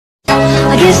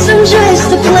guess I'm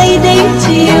just a play date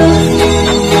to you.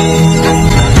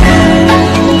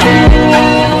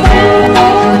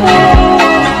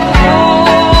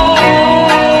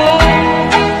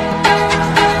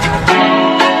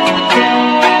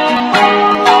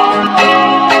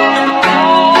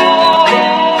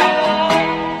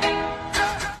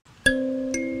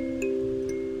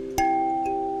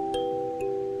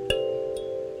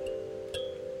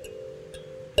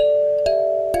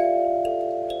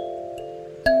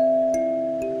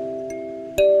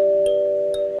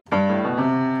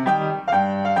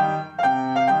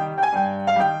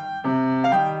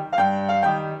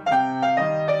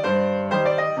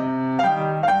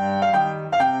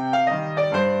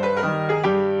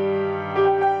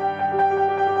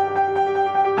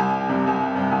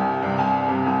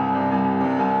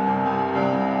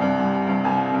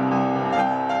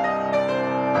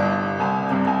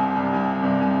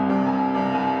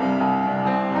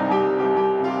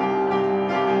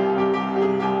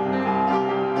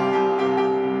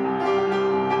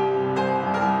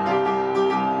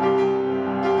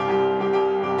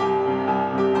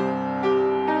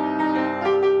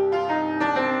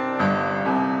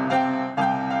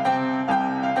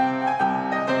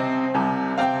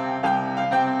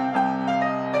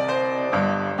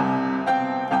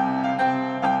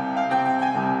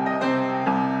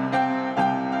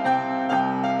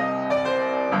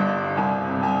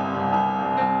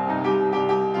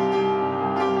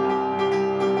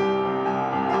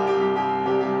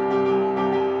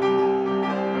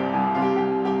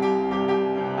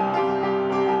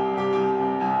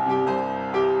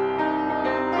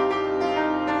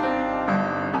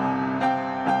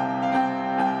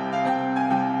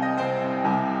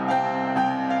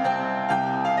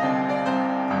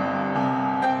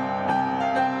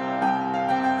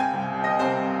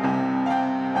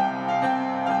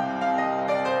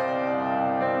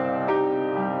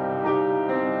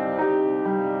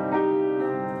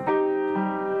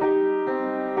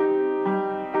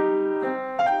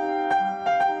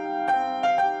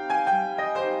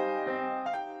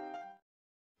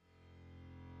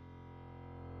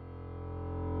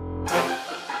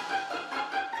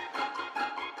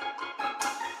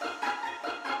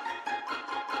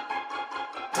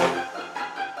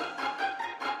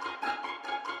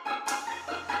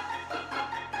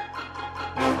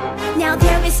 Now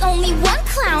there is only one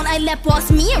clown I let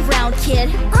boss me around,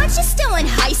 kid. Aren't you still in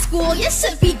high school? You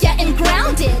should be getting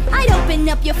grounded. I'd open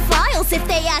up your files if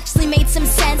they actually made some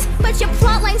sense, but your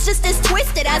plotline's just as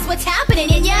twisted as what's happening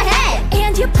in your head.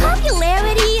 And your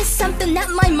popularity is something that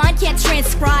my mind can't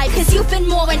transcribe, cause you've been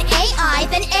more an AI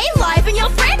than A-Live in your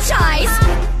franchise.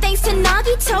 Thanks to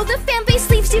Nagito, the fanbase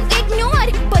leaves you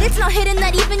ignored, but it's not hidden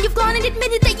that even you've gone and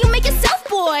admitted that you make yourself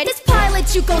bored. This pilot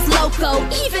Junko's loco,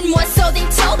 even more so than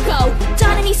Toko.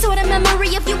 Don't any sort of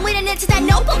memory of you winning into that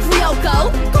notebook,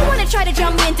 Ryoko. Go on and try to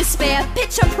drown me in despair,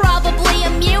 bitch, I'm probably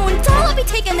immune. I'll be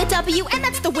taking the W, and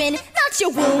that's the win, not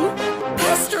your womb.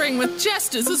 Pestering with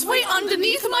jesters is way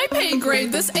underneath my pay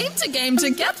grade. This ain't a game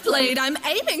to get played, I'm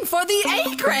aiming for the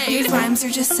A grade. These rhymes are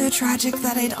just so tragic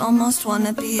that I'd almost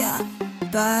wanna be a...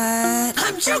 But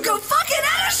I'm Junko fucking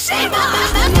Enoshima,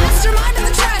 mastermind of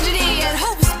the tragedy at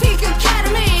Hope's Peak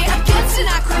Academy. Against an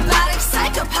acrobatic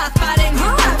psychopath fighting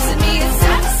her raps at me, it's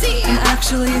sad to see. And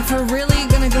actually, if we're really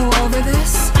gonna go over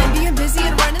this, I'm being busy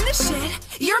and running the shit.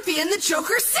 You're being the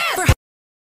Joker Sith.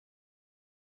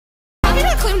 Having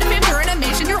a claim to fame through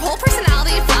animation, your whole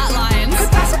personality flatlines. Her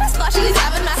passive is flashy, these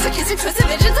avid masochistic twisted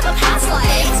visions of a past life.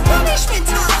 It's punishment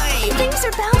time. Things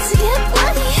are bound to get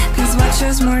bloody. cause what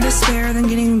shows more despair than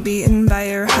getting beaten by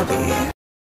your hubby?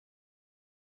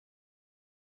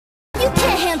 You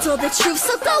can't handle the truth,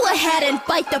 so go ahead and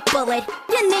bite the bullet.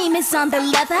 Your name is on the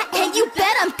leather, and you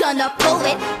bet I'm gonna pull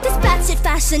it. This batshit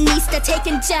fashionista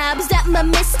taking jabs at my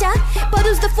mister. But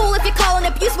who's the fool if you call an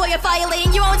abuse while you're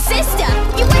violating your own sister?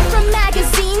 You went from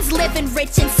magazines, living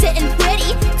rich and sitting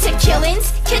pretty, to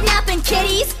killings, kidnapping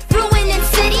kitties, ruining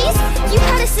cities. You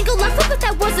had a single love hook, but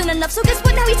that wasn't enough, so guess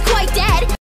what, now he's quite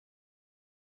dead.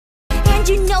 And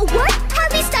you know what?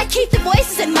 At least I keep the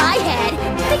voices in my head.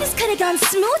 Things could've gone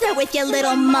smoother with your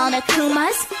little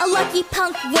Monokumas. A lucky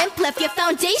punk wimp left your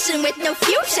foundation with no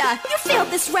future. You failed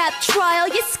this rap trial,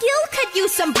 your skill could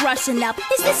use some brushing up.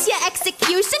 Is this your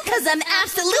execution? Cause I'm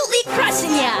absolutely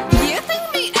crushing ya. You think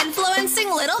me influencing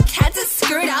little kids is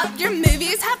screwed up? Your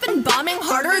movies have been bombing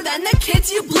harder than the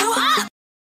kids you blew up.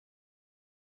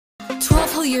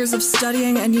 12 whole years of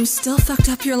studying and you still fucked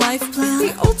up your life plan?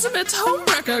 The ultimate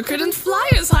homewrecker couldn't fly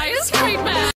as high as Great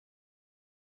Man.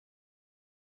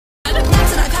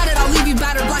 That's it, I've had it, I'll leave you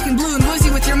battered black and blue and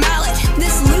woozy with your mallet.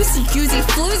 This loosey-goosey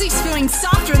floozy spewing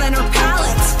softer than her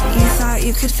palate. thought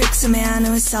you could fix a man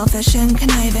who was selfish and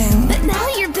conniving. But now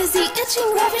you're busy itching,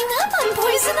 rubbing up on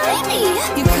poison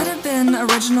ivy. You could have been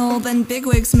original, then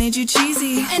bigwigs made you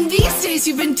cheesy. And these days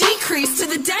you've been decreased to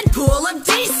the Deadpool of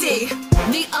DC.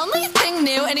 The only thing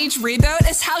new in each reboot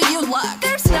is how you look.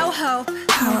 There's no hope.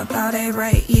 How about I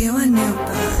write you a new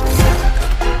book?